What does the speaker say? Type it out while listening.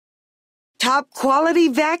Top quality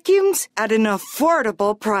vacuums at an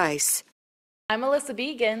affordable price. I'm Alyssa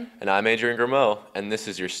Began. And I'm Adrian Grimaud, and this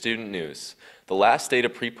is your student news. The last day to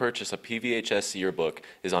pre-purchase a PVHS yearbook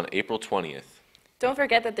is on April 20th. Don't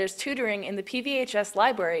forget that there's tutoring in the PVHS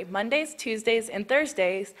library Mondays, Tuesdays, and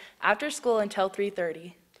Thursdays after school until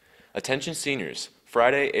 3:30. Attention seniors,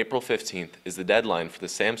 Friday, April 15th is the deadline for the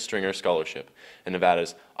Sam Stringer Scholarship and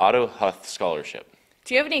Nevada's Otto Huth Scholarship.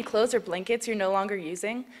 Do you have any clothes or blankets you're no longer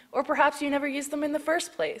using? Or perhaps you never used them in the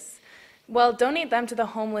first place? Well, donate them to the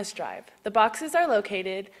Homeless Drive. The boxes are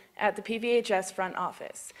located at the PVHS front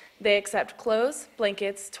office. They accept clothes,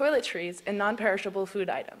 blankets, toiletries, and non-perishable food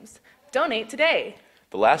items. Donate today.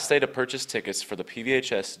 The last day to purchase tickets for the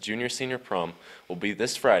PVHS Junior Senior Prom will be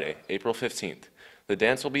this Friday, April 15th. The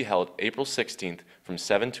dance will be held April 16th from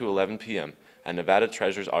 7 to 11 p.m. at Nevada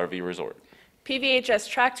Treasures RV Resort. PVHS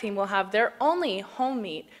track team will have their only home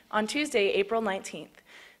meet on Tuesday, April 19th.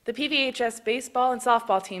 The PVHS baseball and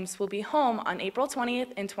softball teams will be home on April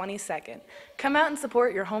 20th and 22nd. Come out and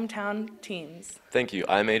support your hometown teams. Thank you.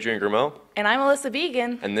 I'm Adrian Grimaud. And I'm Alyssa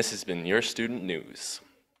Began. And this has been your Student News.